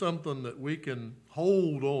something that we can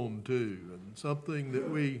hold on to and something that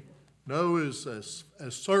we know is as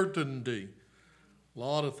certainty. A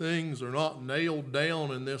lot of things are not nailed down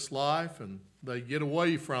in this life and they get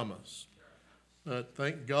away from us. But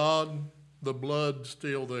thank God the blood's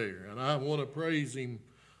still there. And I want to praise Him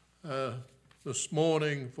this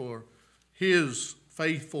morning for His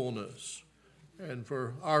faithfulness and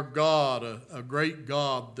for our God, a great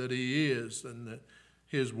God that He is, and that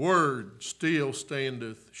His word still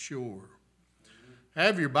standeth sure.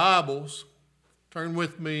 Have your Bibles. Turn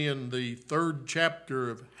with me in the 3rd chapter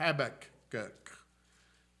of Habakkuk.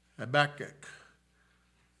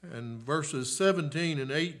 And verses 17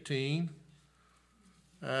 and 18.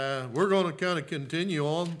 We're going to kind of continue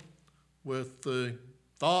on with the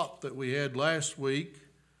thought that we had last week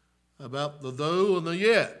about the though and the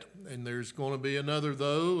yet. And there's going to be another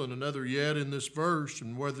though and another yet in this verse.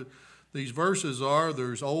 And where these verses are,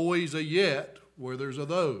 there's always a yet where there's a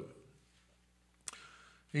though.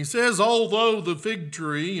 He says, although the fig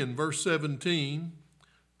tree, in verse 17,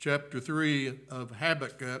 chapter 3 of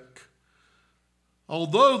Habakkuk,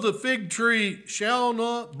 although the fig tree shall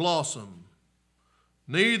not blossom,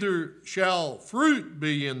 neither shall fruit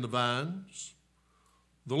be in the vines,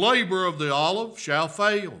 the labor of the olive shall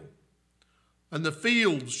fail, and the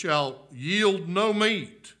fields shall yield no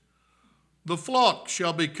meat. The flock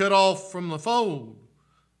shall be cut off from the fold,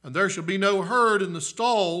 and there shall be no herd in the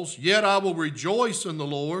stalls. Yet I will rejoice in the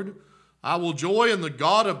Lord. I will joy in the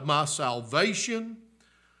God of my salvation.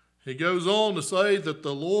 He goes on to say that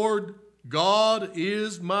the Lord God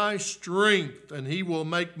is my strength, and He will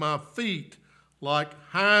make my feet like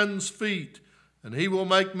hinds' feet, and He will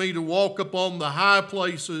make me to walk upon the high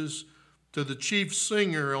places, to the chief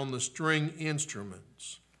singer on the string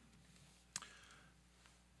instruments.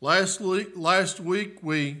 Last week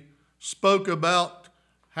we spoke about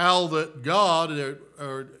how that God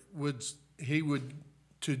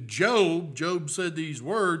to Job said these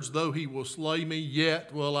words, though He will slay me,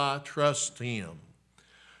 yet will I trust Him.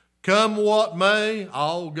 Come what may,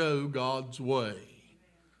 I'll go God's way.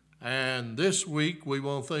 And this week we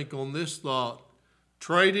want to think on this thought,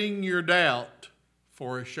 trading your doubt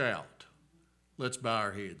for a shout. Let's bow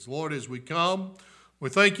our heads. Lord, as we come, we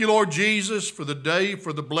thank You, Lord Jesus, for the day,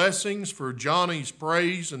 for the blessings, for Johnny's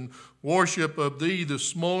praise and worship of Thee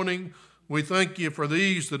this morning. We thank You for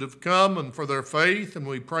these that have come and for their faith, and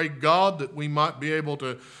we pray, God, that we might be able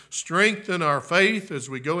to strengthen our faith as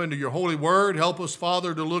we go into Your holy word. Help us,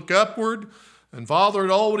 Father, to look upward, and Father,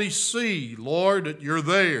 to always see, Lord, that You're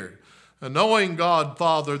there. And knowing, God,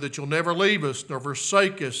 Father, that You'll never leave us nor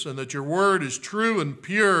forsake us, and that Your word is true and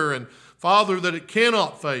pure, and Father, that it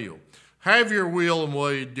cannot fail. Have Your will and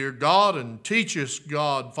way, dear God, and teach us,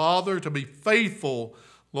 God, Father, to be faithful,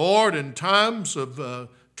 Lord, in times of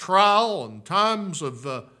trial and times of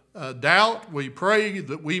doubt. We pray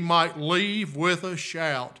that we might leave with a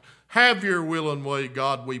shout. Have Your will and way,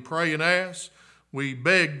 God, we pray and ask. We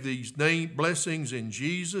beg these blessings in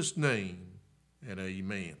Jesus' name, and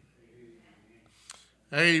amen.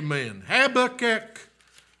 Amen. Habakkuk,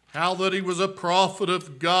 how that he was a prophet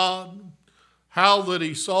of God, how that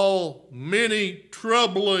he saw many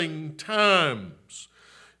troubling times.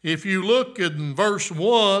 If you look in verse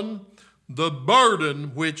 1, the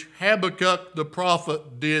burden which Habakkuk the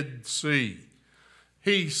prophet did see.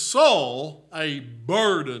 He saw a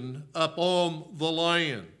burden upon the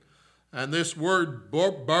land. And this word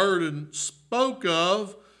burden spoke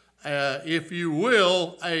of, if you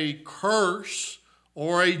will, a curse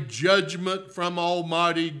or a judgment from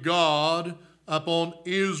Almighty God upon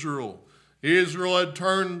Israel. Israel had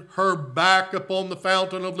turned her back upon the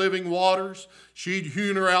fountain of living waters. She'd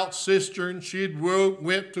hewn her out cisterns. She'd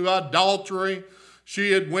went to idolatry.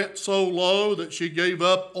 She had went so low that she gave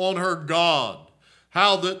up on her God.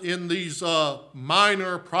 How that in these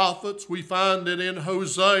minor prophets, we find it in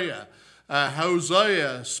Hosea.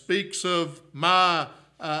 Hosea speaks of my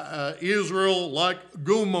Israel like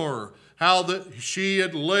Gomer. How that she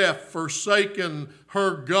had left, forsaken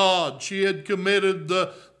her God. She had committed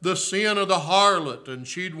the sin of the harlot, and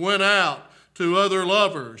she'd went out to other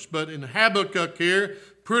lovers. But in Habakkuk here,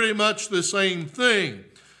 pretty much the same thing.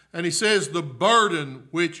 And he says the burden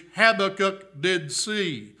which Habakkuk did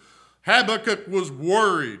see. Habakkuk was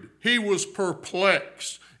worried. He was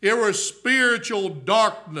perplexed. There was spiritual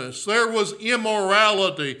darkness. There was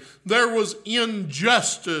immorality. There was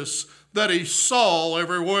injustice that he saw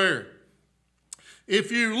everywhere.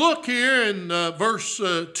 If you look here in verse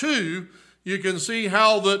 2, you can see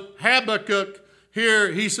how that Habakkuk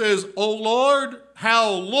here, he says, O Lord, how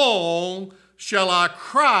long shall I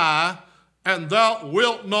cry and thou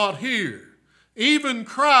wilt not hear? even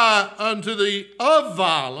cry unto thee of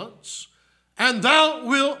violence, and thou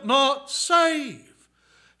wilt not save.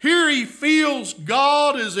 Here he feels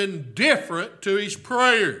God is indifferent to his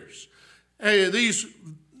prayers.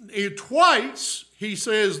 Twice he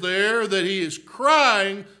says there that he is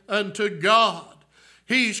crying unto God.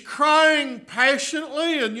 He's crying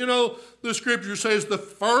passionately, and the scripture says the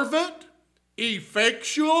fervent,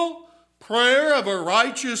 effectual prayer of a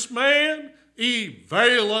righteous man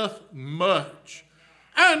availeth much.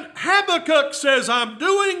 And Habakkuk says, I'm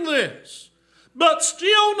doing this, but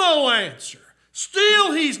still no answer.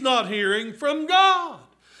 Still he's not hearing from God.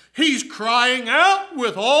 He's crying out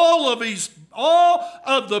with all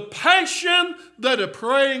of the passion that a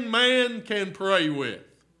praying man can pray with.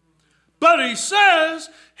 But he says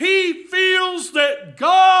he feels that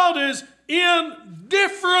God is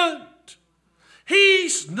indifferent.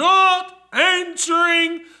 He's not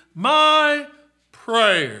answering my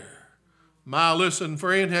prayer. Listen,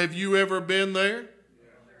 friend, have you ever been there?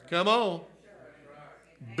 Come on.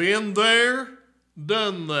 Been there,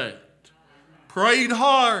 done that. Prayed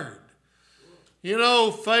hard.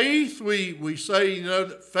 Faith, we say,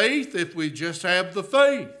 that faith, if we just have the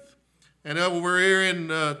faith. And over here in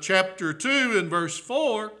chapter 2 and verse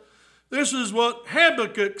 4, this is what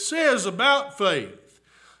Habakkuk says about faith.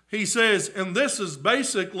 He says, and this is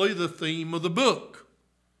basically the theme of the book.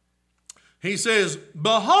 He says,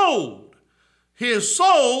 behold, his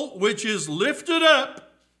soul, which is lifted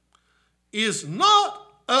up, is not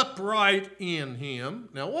upright in him.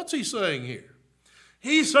 Now, what's he saying here?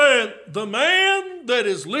 He said, the man that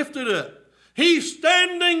is lifted up, he's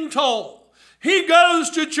standing tall. He goes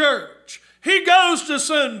to church. He goes to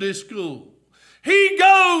Sunday school. He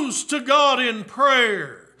goes to God in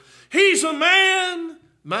prayer. He's a man,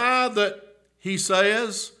 that he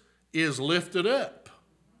says is lifted up.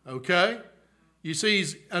 Okay? You see,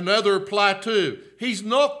 he's another plateau. He's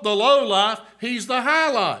not the low life, he's the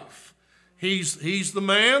high life. He's the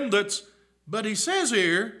man but he says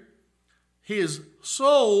here, his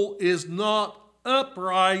soul is not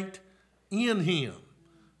upright in him.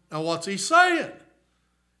 Now what's he saying?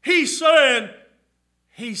 He's saying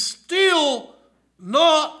he's still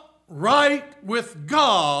not right with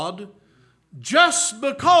God just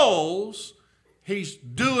because he's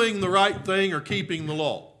doing the right thing or keeping the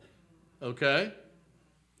law. Okay?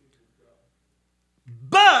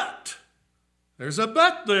 But, there's a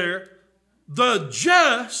but there, the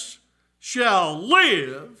just shall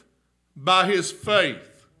live by his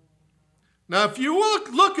faith. Now, if you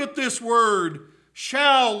look at this word,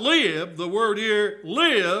 shall live, the word here,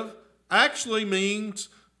 live, actually means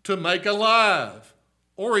to make alive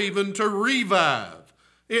or even to revive.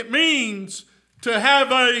 It means to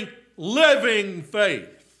have a living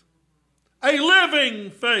faith. A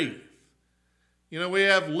living faith. We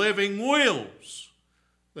have living wills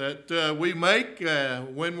that we make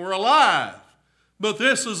when we're alive. But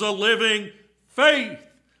this is a living faith.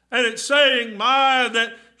 And it's saying,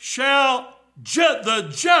 the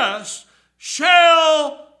just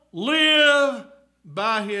shall live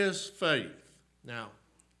by his faith. Now,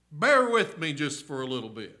 bear with me just for a little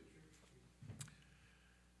bit.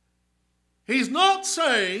 He's not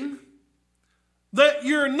saying that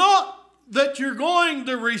you're going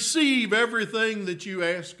to receive everything that you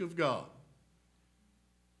ask of God.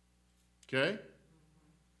 Okay?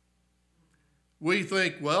 We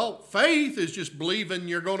think, faith is just believing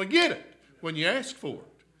you're going to get it when you ask for it.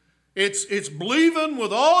 It's believing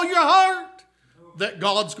with all your heart that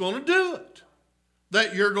God's going to do it,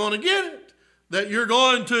 that you're going to get it, that you're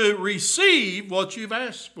going to receive what you've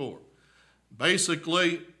asked for.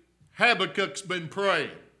 Basically, Habakkuk's been praying,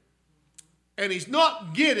 and he's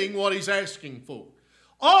not getting what he's asking for.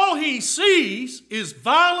 All he sees is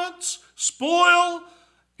violence, spoil.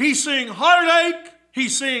 He's seeing heartache.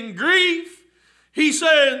 He's seeing grief. He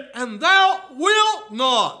said, and thou wilt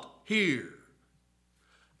not hear.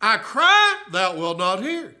 I cry, thou wilt not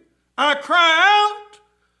hear. I cry out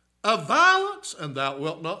of violence, and thou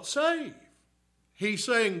wilt not save. He's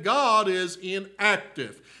saying God is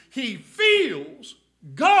inactive. He feels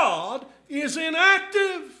God is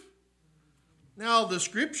inactive. Now, the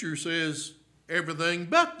scripture says everything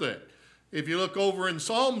but that. If you look over in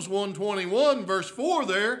Psalms 121, verse 4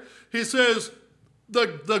 there, he says,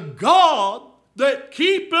 the God that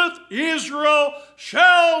keepeth Israel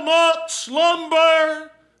shall not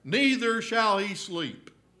slumber, neither shall he sleep.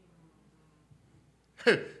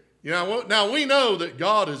 Now we know that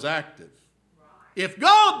God is active. If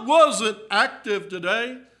God wasn't active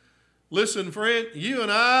today, listen, friend, you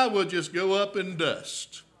and I would just go up in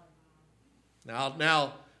dust.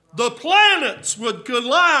 Now, the planets would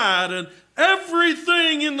collide and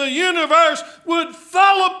everything in the universe would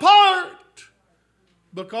fall apart.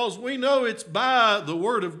 Because we know it's by the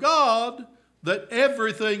Word of God that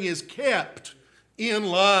everything is kept in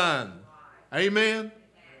line. Amen?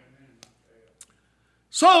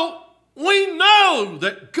 So we know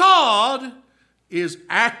that God is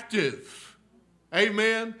active.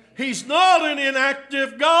 Amen? He's not an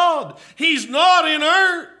inactive God. He's not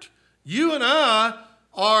inert. You and I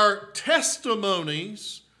are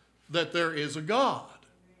testimonies that there is a God.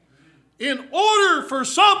 In order for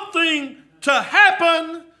something to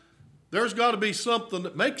happen, there's got to be something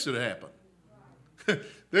that makes it happen.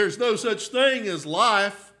 There's no such thing as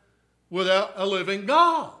life without a living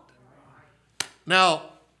God. Now,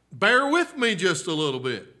 bear with me just a little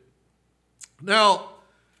bit. Now,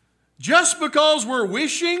 just because we're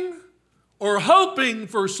wishing or hoping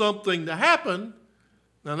for something to happen,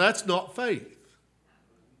 now that's not faith.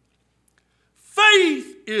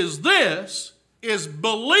 Faith is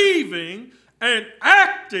believing and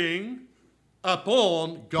acting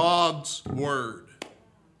upon God's Word.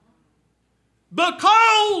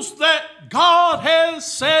 Because that God has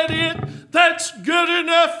said it, that's good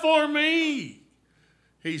enough for me.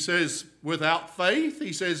 He says, without faith,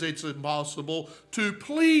 he says it's impossible to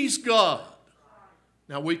please God.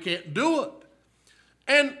 Now, we can't do it.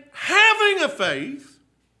 And having a faith,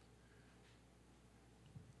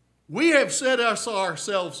 we have set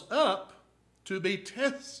ourselves up to be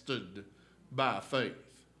tested by faith.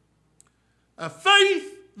 A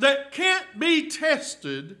faith that can't be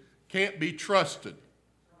tested can't be trusted.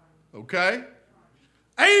 Okay?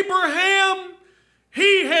 Abraham,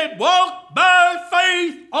 he had walked by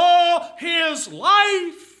faith all his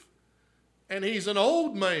life. And he's an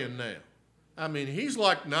old man now. I mean, he's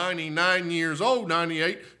like 99 years old,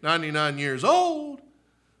 98, 99 years old.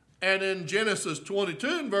 And in Genesis 22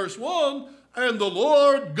 and verse 1, and the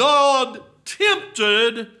Lord God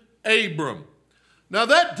tempted Abram. Now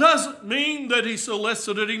that doesn't mean that he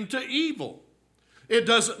solicited him to evil. It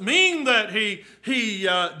doesn't mean that he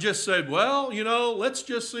just said, well, let's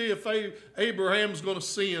just see if Abraham's going to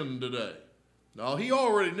sin today. No, he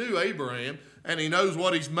already knew Abraham, and he knows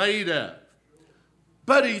what he's made of.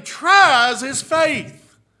 But he tries his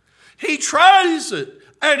faith. He tries it,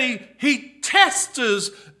 and he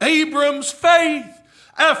tests Abram's faith.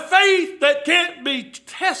 A faith that can't be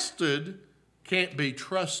tested can't be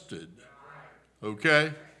trusted.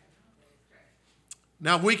 Okay?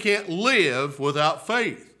 Now, we can't live without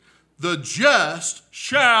faith. The just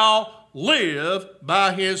shall live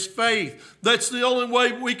by his faith. That's the only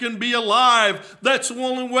way we can be alive. That's the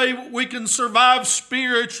only way we can survive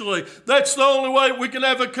spiritually. That's the only way we can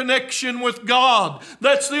have a connection with God.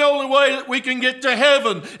 That's the only way that we can get to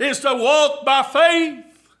heaven, is to walk by faith.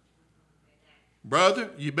 Brother,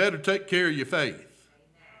 you better take care of your faith.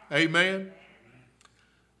 Amen.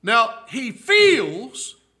 Now, he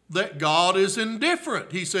feels that God is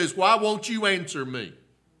indifferent. He says, why won't you answer me?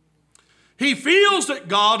 He feels that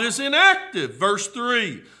God is inactive. Verse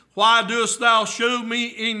 3, why dost thou show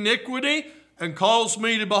me iniquity and cause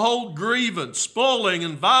me to behold grievance? Spoiling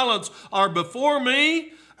and violence are before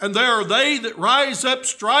me, and there are they that rise up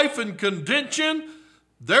strife and contention.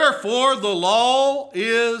 Therefore the law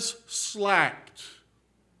is slacked.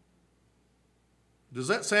 Does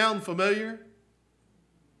that sound familiar?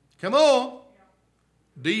 Come on.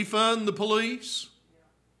 Defund the police.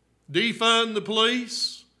 Defund the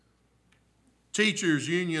police. Teachers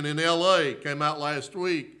Union in L.A. came out last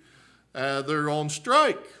week. They're on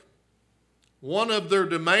strike. One of their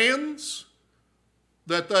demands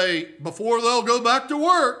that before they'll go back to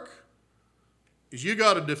work, is you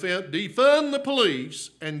got to defund the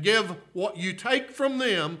police and give what you take from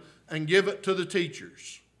them and give it to the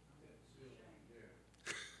teachers.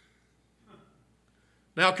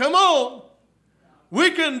 Now come on.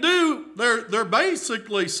 We can do, they're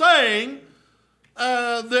basically saying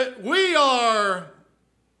that we are,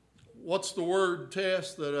 what's the word,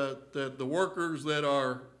 Tess, that the workers that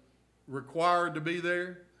are required to be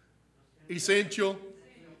there? Essential.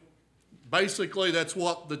 Basically, that's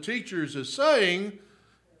what the teachers is saying,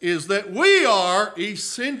 is that we are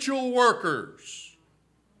essential workers,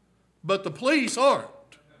 but the police aren't.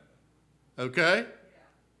 Okay?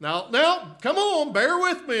 Now, come on, bear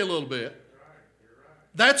with me a little bit.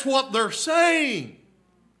 That's what they're saying.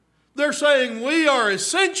 They're saying we are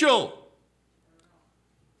essential.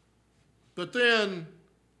 But then,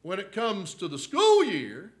 when it comes to the school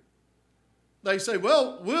year, they say,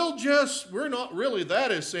 well, we're not really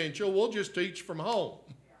that essential. We'll just teach from home.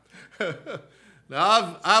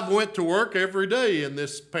 Now, I've went to work every day in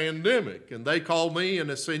this pandemic, and they call me an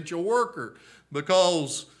essential worker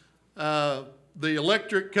because the the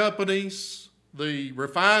electric companies, the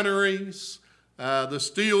refineries, the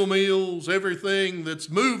steel mills, everything that's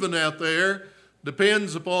moving out there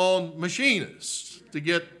depends upon machinists to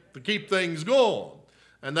keep things going.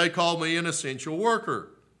 And they call me an essential worker.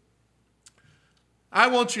 I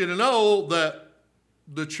want you to know that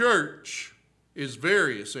the church is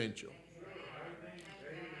very essential.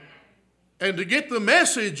 And to get the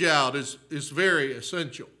message out is very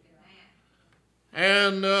essential.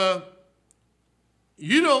 And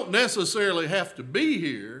you don't necessarily have to be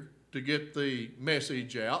here to get the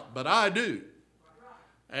message out, but I do.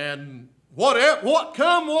 And what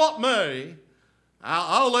come what may,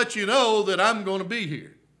 I'll let you know that I'm going to be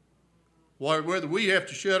here. Whether we have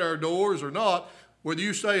to shut our doors or not, whether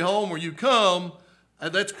you stay home or you come,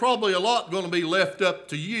 that's probably a lot going to be left up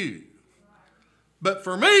to you. But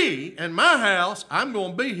for me and my house, I'm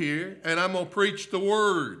going to be here and I'm going to preach the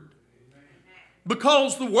Word.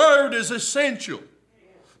 Because the Word is essential.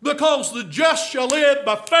 Because the just shall live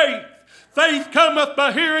by faith. Faith cometh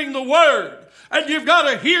by hearing the Word. And you've got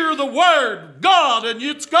to hear the Word of God, and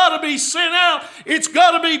it's got to be sent out. It's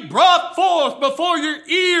got to be brought forth before your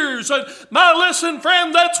ears. And my listen,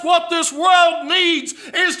 friend, that's what this world needs,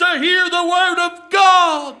 is to hear the Word of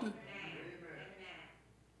God.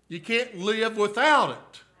 You can't live without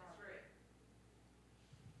it.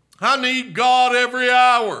 I need God every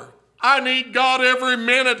hour. I need God every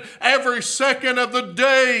minute, every second of the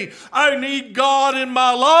day. I need God in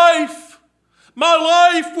my life. My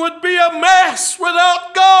life would be a mess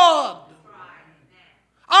without God.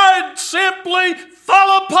 I'd simply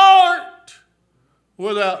fall apart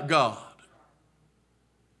without God.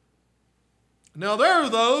 Now, there are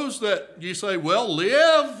those that you say, well,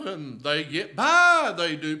 live and they get by.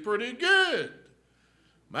 They do pretty good.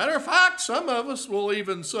 Matter of fact, some of us will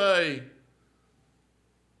even say,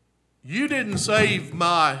 you didn't save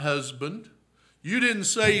my husband. You didn't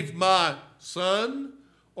save my son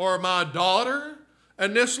or my daughter.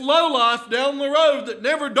 And this lowlife down the road that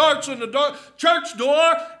never darts in the church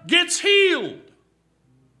door gets healed.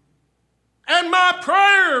 And my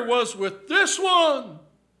prayer was with this one.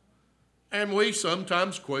 And we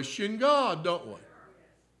sometimes question God, don't we?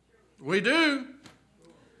 We do.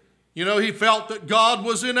 You know, he felt that God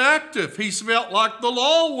was inactive. He felt like the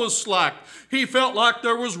law was slack. He felt like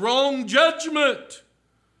there was wrong judgment.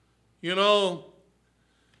 You know,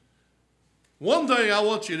 one thing I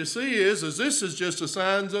want you to see is this is just a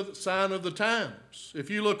sign of the times. If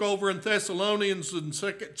you look over in Thessalonians, in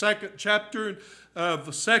second chapter of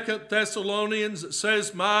 2 Thessalonians, it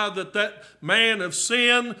says, that man of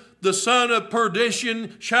sin, the son of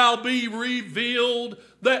perdition, shall be revealed.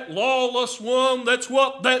 That lawless one, that's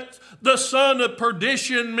what the son of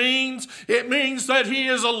perdition means. It means that he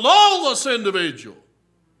is a lawless individual.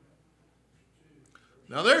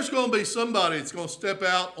 Now there's going to be somebody that's going to step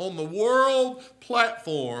out on the world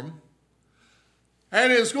platform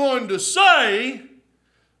and is going to say,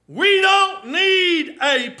 we don't need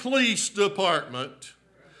a police department.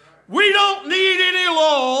 We don't need any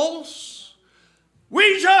laws.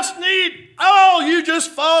 We just need, you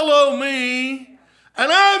just follow me. And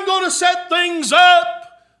I'm going to set things up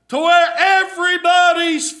to where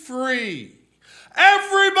everybody's free.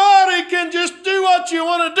 Everybody can just do what you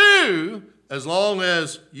want to do as long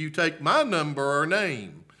as you take my number or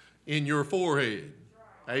name in your forehead.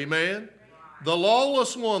 Amen? The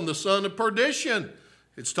lawless one, the son of perdition.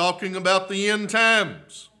 It's talking about the end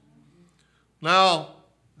times. Now,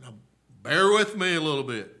 bear with me a little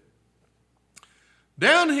bit.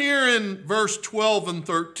 Down here in verse 12 and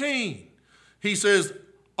 13, he says,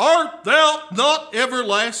 art thou not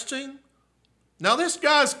everlasting? Now this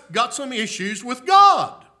guy's got some issues with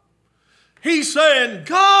God. He's saying,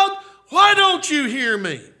 God, why don't you hear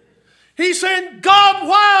me? He's saying, God,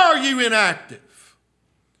 why are you inactive?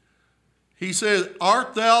 He says,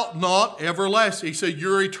 art thou not everlasting? He said,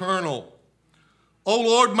 you're eternal. O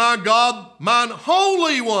Lord my God, mine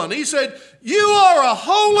Holy One. He said, you are a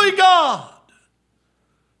holy God.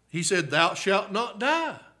 He said, thou shalt not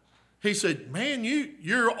die. He said, man,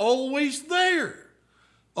 you're always there.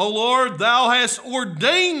 O Lord, thou hast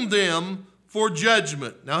ordained them for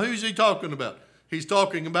judgment. Now, who's he talking about? He's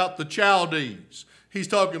talking about the Chaldees. He's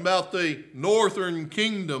talking about the northern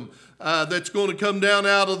kingdom that's going to come down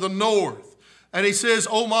out of the north. And he says,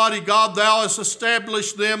 Almighty God, thou hast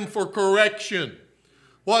established them for correction.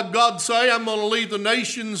 What did God say? I'm going to leave the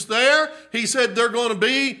nations there. He said, they're going to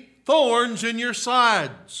be thorns in your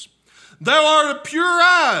sides. Thou art of pure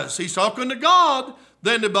eyes, he's talking to God,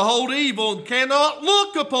 than to behold evil, and cannot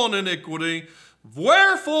look upon iniquity.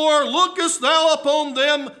 Wherefore lookest thou upon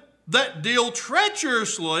them that deal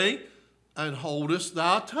treacherously, and holdest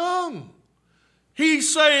thy tongue?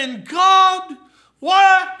 He's saying, God,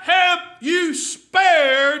 why have you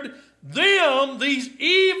spared them, these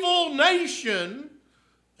evil nation?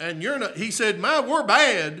 And you're not, he said, man, we're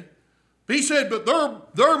bad. He said, but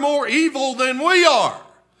they're more evil than we are.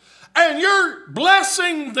 And you're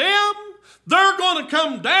blessing them. They're going to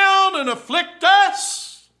come down and afflict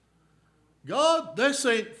us. God, this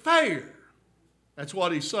ain't fair. That's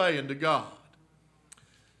what he's saying to God.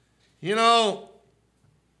 You know,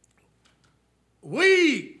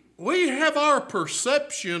 we have our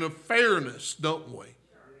perception of fairness, don't we?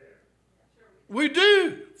 We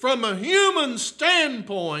do. From a human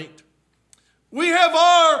standpoint, we have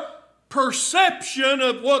our perception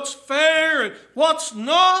of what's fair and what's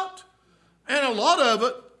not. And a lot of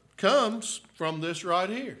it comes from this right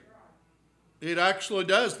here. It actually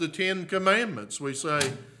does. The 10 Commandments. We say,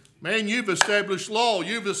 man, you've established law.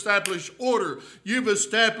 You've established order. You've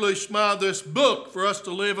established this book for us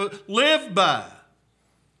to live by.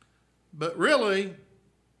 But really,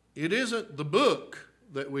 it isn't the book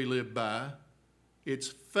that we live by. It's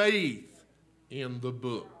faith in the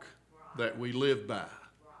book that we live by.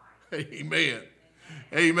 Amen.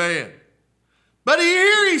 Amen. But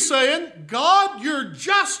here he's saying, God, your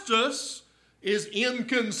justice is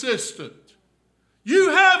inconsistent.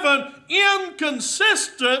 You have an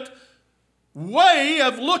inconsistent way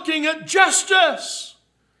of looking at justice.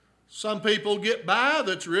 Some people get by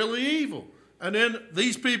that's really evil. And then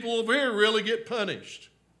these people over here really get punished.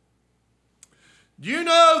 Do you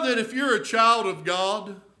know that if you're a child of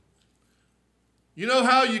God, you know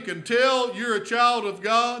how you can tell you're a child of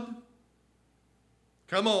God?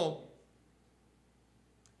 Come on.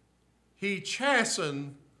 He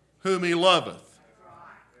chasteneth whom he loveth.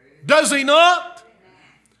 Does he not?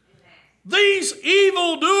 These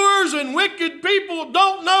evildoers and wicked people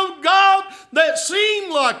don't know God that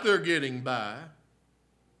seem like they're getting by.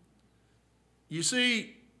 You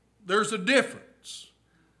see, there's a difference.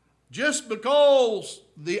 Just because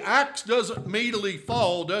the axe doesn't immediately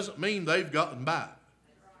fall doesn't mean they've gotten by.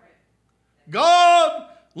 God,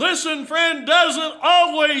 listen, friend, doesn't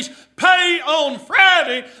always pay on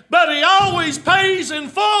Friday, but he always pays in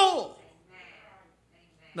full.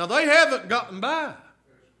 Now, they haven't gotten by.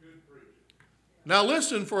 Now,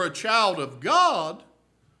 listen, for a child of God,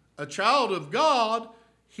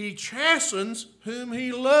 he chastens whom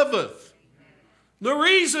he loveth. The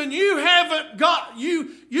reason you haven't gotten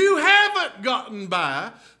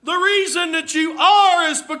by, the reason that you are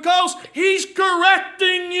is because he's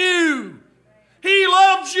correcting you. He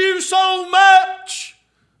loves you so much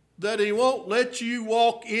that he won't let you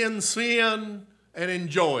walk in sin and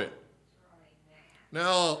enjoy it.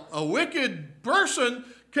 Now, a wicked person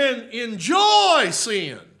can enjoy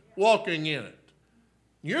sin, walking in it.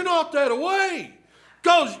 You're not that way,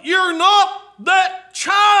 because you're not that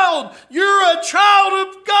child. You're a child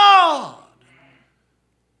of God.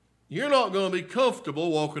 You're not going to be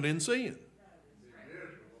comfortable walking in sin.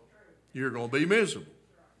 You're going to be miserable.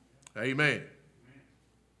 Amen.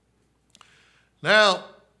 Now,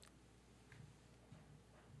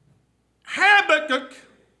 Habakkuk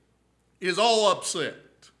is all upset.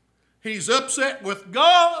 He's upset with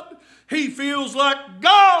God. He feels like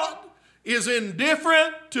God is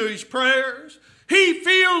indifferent to his prayers. He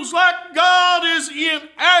feels like God is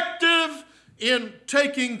inactive in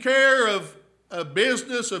taking care of a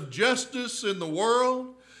business of justice in the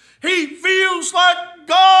world. He feels like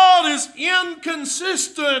God is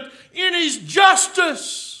inconsistent in his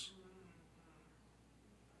justice.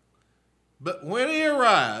 But when he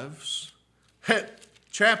arrives at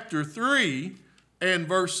chapter 3 and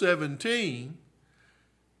verse 17,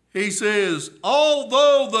 he says,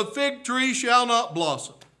 although the fig tree shall not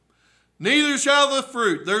blossom, neither shall the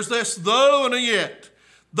fruit. There's this though and a yet.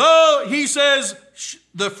 Though, he says,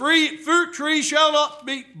 the fruit tree shall not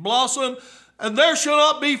be blossom, and there shall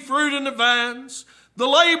not be fruit in the vines. The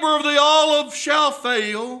labor of the olive shall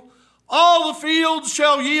fail. All the fields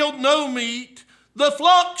shall yield no meat. The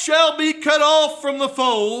flock shall be cut off from the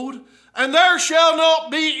fold, and there shall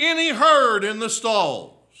not be any herd in the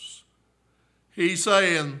stalls. He's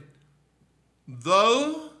saying,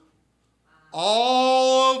 though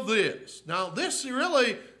all of this. Now, this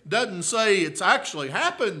really doesn't say it's actually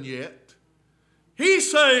happened yet.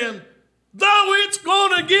 He's saying, though it's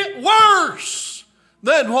going to get worse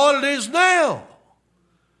than what it is now.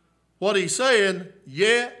 What he's saying,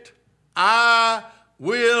 yet I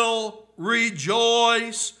will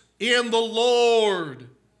rejoice in the Lord.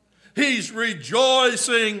 He's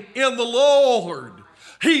rejoicing in the Lord.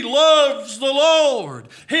 He loves the Lord.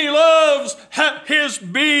 He loves his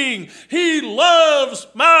being. He loves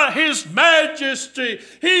his majesty.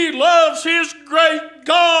 He loves his great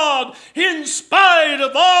God in spite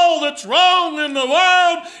of all that's wrong in the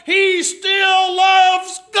world. He still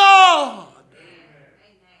loves God.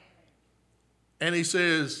 And he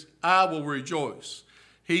says, I will rejoice.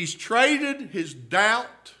 He's traded his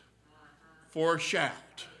doubt for a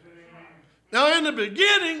shout. Now in the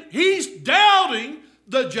beginning, he's doubting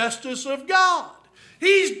the justice of God.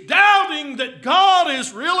 He's doubting that God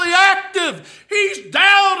is really active. He's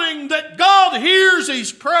doubting that God hears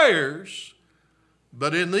his prayers.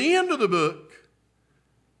 But in the end of the book,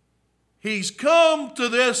 he's come to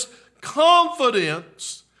this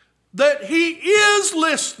confidence that he is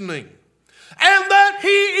listening, and that he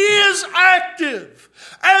is active,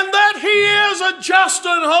 and that he is a just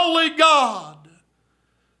and holy God.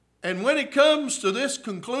 And when he comes to this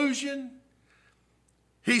conclusion,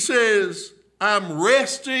 he says, I'm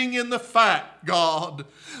resting in the fact, God,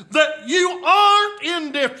 that you aren't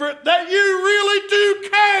indifferent, that you really do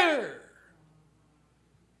care.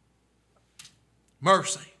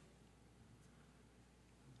 Mercy.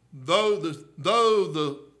 Though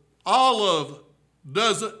the olive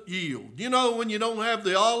doesn't yield. You know, when you don't have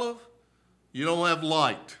the olive, you don't have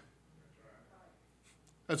light.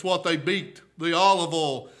 That's what they beat, the olive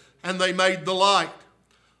oil, and they made the light.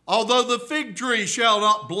 Although the fig tree shall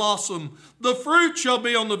not blossom, the fruit shall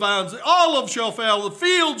be on the vines, the olive shall fail, the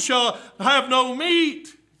field shall have no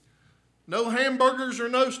meat. No hamburgers or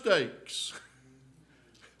no steaks.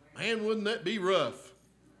 Man, wouldn't that be rough?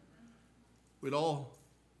 We'd all.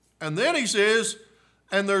 And then he says,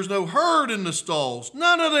 and there's no herd in the stalls.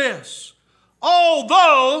 None of this.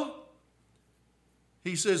 Although,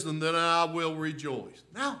 he says, and then I will rejoice.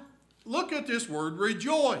 Now, look at this word,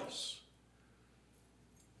 rejoice.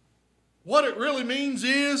 What it really means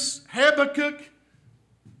is, Habakkuk,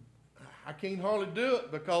 I can't hardly do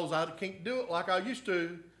it because I can't do it like I used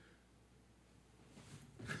to.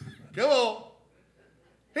 Come on.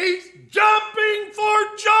 He's jumping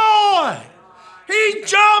for joy. He's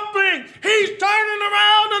jumping. He's turning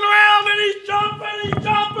around and around, and he's jumping, he's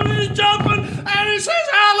jumping, he's jumping, and he says,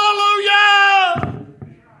 hallelujah.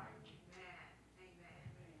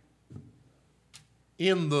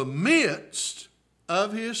 In the midst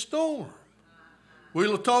of his storm.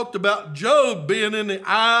 We talked about Job being in the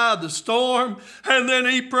eye of the storm, and then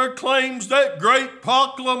he proclaims that great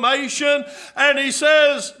proclamation, and he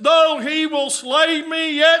says, though he will slay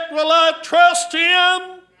me, yet will I trust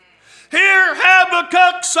him. Here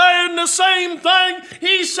Habakkuk saying the same thing.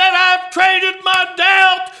 He said, I've traded my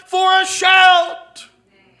doubt for a shout.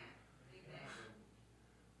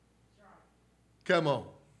 Come on.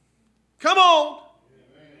 Come on.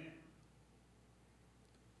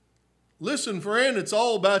 Listen, friend, it's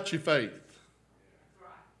all about your faith.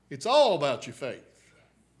 It's all about your faith.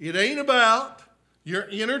 It ain't about your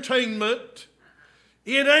entertainment.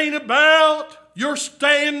 It ain't about your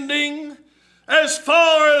standing as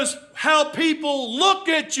far as how people look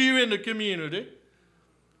at you in the community.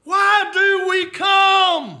 Why do we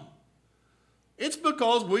come? It's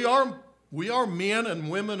because we are men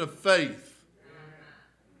and women of faith.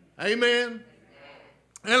 Amen.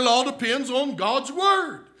 And it all depends on God's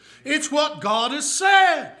word. It's what God has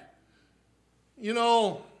said. You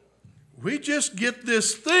know, we just get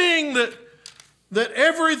this thing that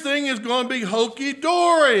everything is going to be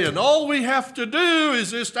hokey-dory, and all we have to do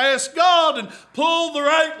is just ask God and pull the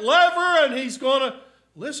right lever, and he's going to,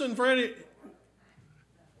 listen, friend,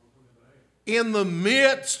 in the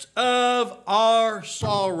midst of our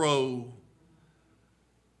sorrow,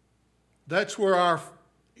 that's where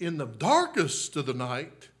in the darkest of the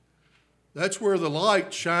night, that's where the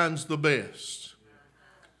light shines the best.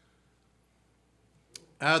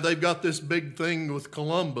 They've got this big thing with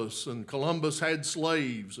Columbus, and Columbus had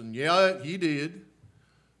slaves, and yeah, he did.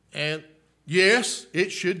 And yes,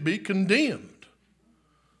 it should be condemned.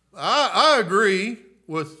 I agree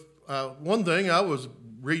with one thing I was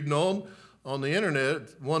reading on the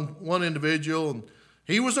internet, one individual, and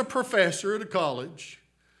he was a professor at a college,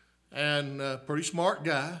 and a pretty smart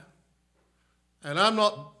guy. And I'm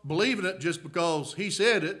not believing it just because he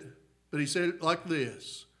said it, but he said it like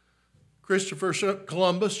this. Christopher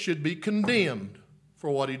Columbus should be condemned for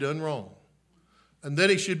what he done wrong. And then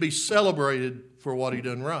he should be celebrated for what he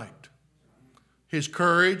done right. His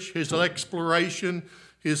courage, his exploration,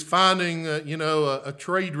 his finding, a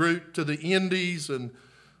trade route to the Indies.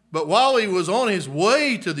 But while he was on his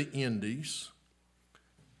way to the Indies,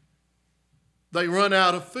 they run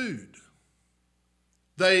out of food.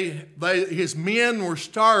 His men were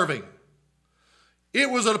starving.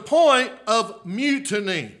 It was at a point of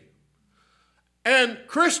mutiny. And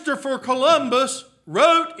Christopher Columbus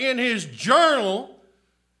wrote in his journal,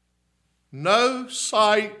 no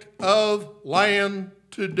sight of land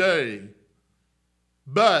today.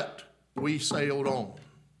 But we sailed on.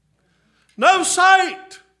 No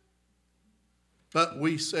sight, but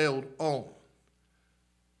we sailed on.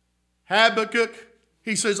 Habakkuk,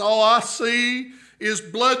 he says, all I see is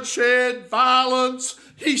bloodshed, violence.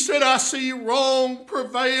 He said, I see wrong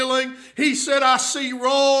prevailing. He said, I see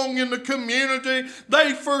wrong in the community.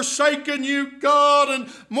 They've forsaken you, God, and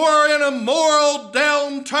we're in a moral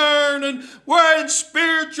downturn, and we're in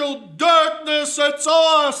spiritual darkness. That's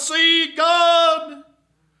all I see, God.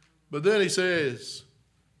 But then he says,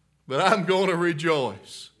 but I'm going to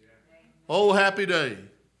rejoice. Oh, happy day.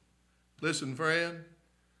 Listen, friend,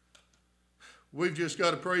 we've just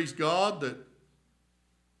got to praise God that,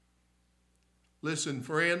 listen,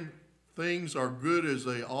 friend, things are good as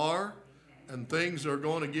they are, and things are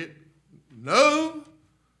going to get no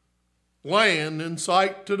land in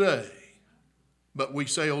sight today. But we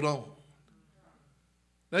sailed on.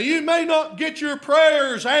 Now, you may not get your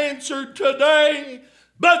prayers answered today,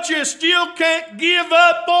 but you still can't give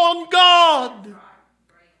up on God.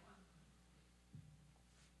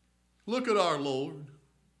 Look at our Lord.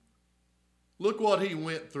 Look what he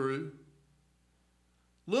went through.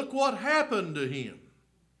 Look what happened to him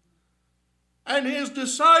and his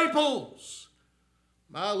disciples.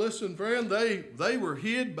 Now listen, friend, they were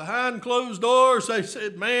hid behind closed doors. They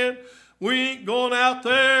said, man, we ain't going out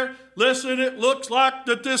there. Listen, it looks like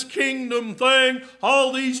that this kingdom thing,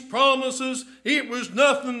 all these promises, it was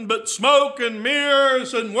nothing but smoke and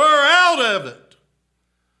mirrors, and we're out of it.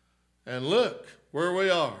 And look where we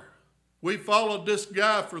are. We followed this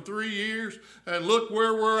guy for 3 years, and look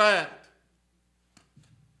where we're at.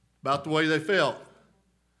 About the way they felt.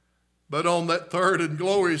 But on that third and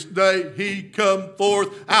glorious day, he come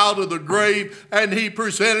forth out of the grave, and he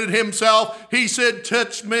presented himself. He said,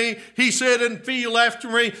 touch me. He said, and feel after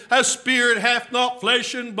me. A spirit hath not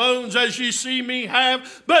flesh and bones as ye see me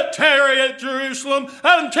have, but tarry at Jerusalem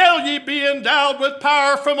until ye be endowed with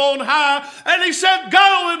power from on high. And he said,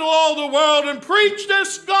 go into all the world and preach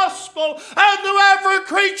this gospel unto every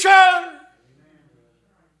creature.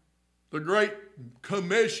 The Great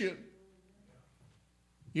Commission.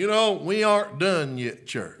 You know, we aren't done yet,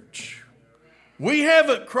 church. We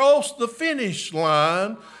haven't crossed the finish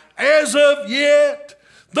line as of yet.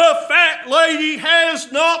 The fat lady has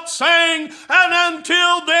not sang, and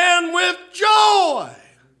until then with joy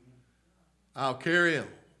I'll carry on.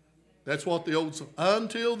 That's what the old song,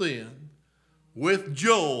 until then with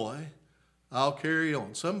joy I'll carry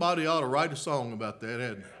on. Somebody ought to write a song about that,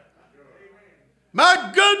 hadn't they? My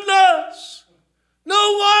goodness! No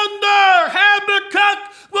wonder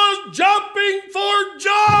Habakkuk was jumping for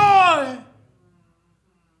joy.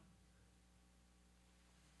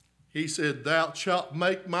 He said, thou shalt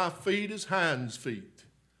make my feet as hinds' feet.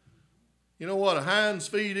 You know what a hind's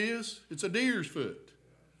feet is? It's a deer's foot.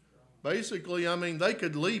 Basically, I mean, they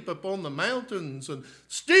could leap up on the mountains and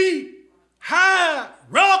steep, high,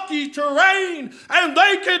 rocky terrain, and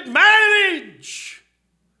they could manage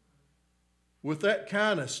with that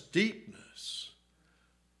kind of steepness.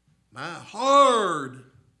 My hard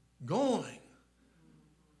going.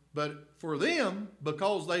 But for them,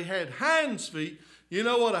 because they had hinds feet, you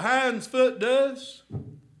know what a hind's foot does?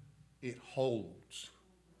 It holds.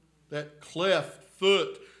 That cleft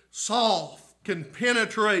foot, soft, can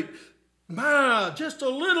penetrate, just a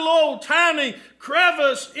little old tiny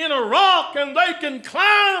crevice in a rock, and they can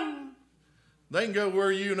climb. They can go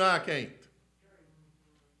where you and I can't.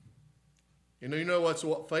 You know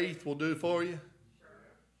what faith will do for you?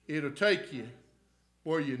 It'll take you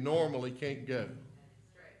where you normally can't go.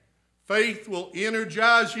 Faith will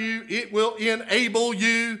energize you. It will enable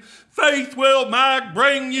you. Faith will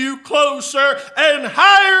bring you closer and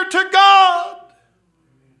higher to God.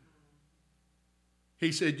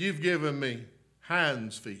 He said, you've given me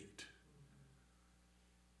hinds feet.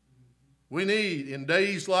 We need, in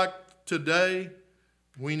days like today,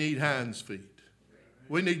 we need hinds feet.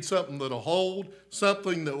 We need something that'll hold,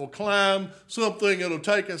 something that will climb, something that'll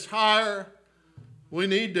take us higher. We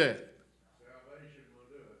need that.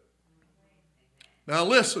 Now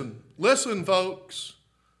listen, folks.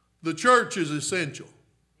 The church is essential.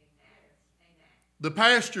 The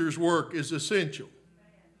pastor's work is essential.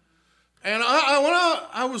 And when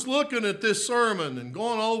I was looking at this sermon and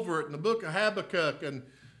going over it in the book of Habakkuk, and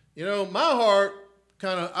my heart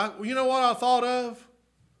you know what I thought of?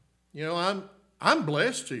 I'm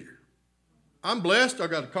blessed here. I'm blessed. I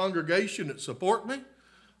got a congregation that support me.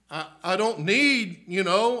 I don't need,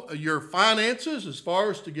 your finances as far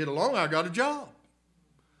as to get along. I got a job.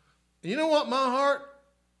 You know what, my heart?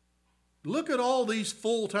 Look at all these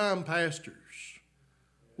full-time pastors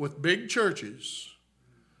with big churches.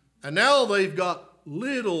 And now they've got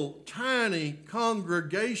little tiny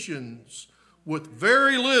congregations with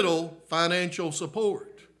very little financial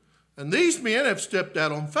support. And these men have stepped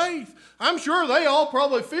out on faith. I'm sure they all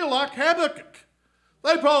probably feel like Habakkuk.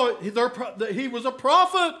 He was a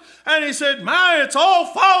prophet, and he said, it's all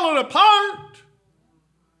falling apart.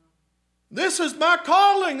 This is my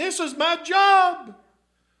calling. This is my job.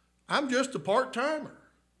 I'm just a part-timer.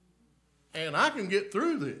 And I can get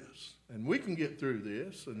through this, and we can get through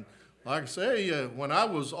this. And like I say, when I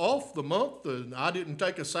was off the month, I didn't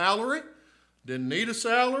take a salary, didn't need a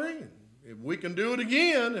salary. If we can do it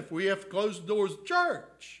again, if we have to close the doors of the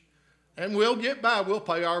church, and we'll get by, we'll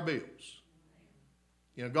pay our bills.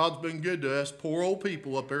 You know, God's been good to us poor old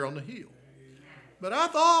people up there on the hill. But I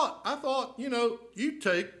thought, you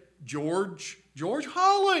take George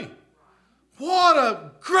Holly. What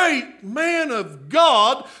a great man of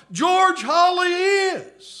God George Holly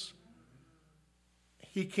is.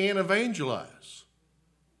 He can't evangelize.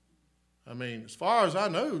 I mean, as far as I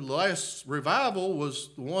know, the last revival was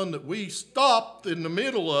the one that we stopped in the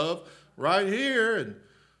middle of right here,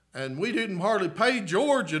 and we didn't hardly pay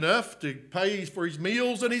George enough to pay for his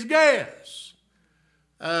meals and his gas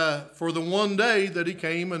for the one day that he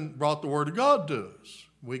came and brought the Word of God to us.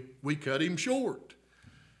 We cut him short,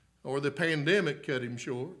 or the pandemic cut him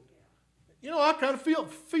short. I kind of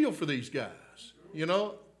feel for these guys.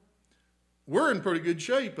 We're in pretty good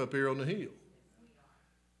shape up here on the hill.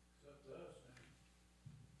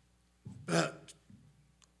 But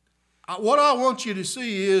what I want you to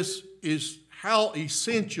see is how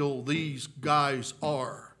essential these guys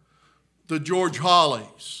are. The George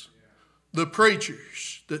Hollies, the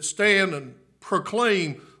preachers that stand and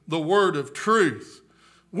proclaim the word of truth.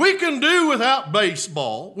 We can do without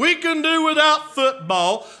baseball. We can do without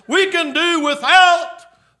football. We can do without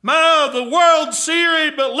the World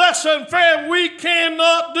Series. But listen, friend, we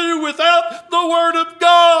cannot do without the Word of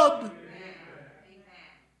God.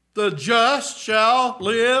 The just shall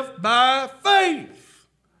live by faith.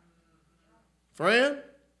 Friend,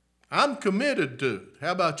 I'm committed to it.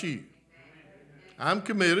 How about you? I'm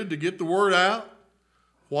committed to get the word out,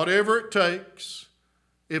 whatever it takes.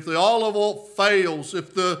 If the olive oil fails,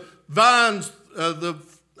 if the vines,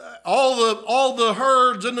 all the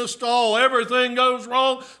herds in the stall, everything goes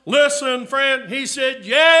wrong, listen, friend, he said,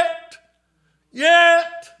 yet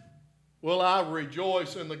will I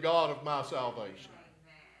rejoice in the God of my salvation.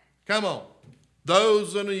 Come on.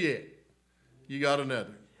 Those and a yet. You got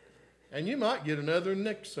another. And you might get another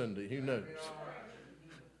next Sunday. Who knows?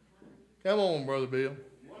 Come on, Brother Bill.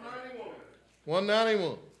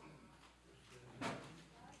 191.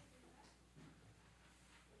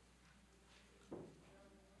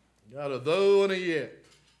 Got a though and a yet.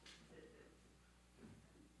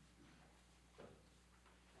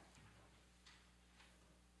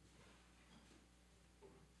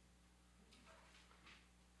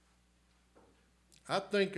 I think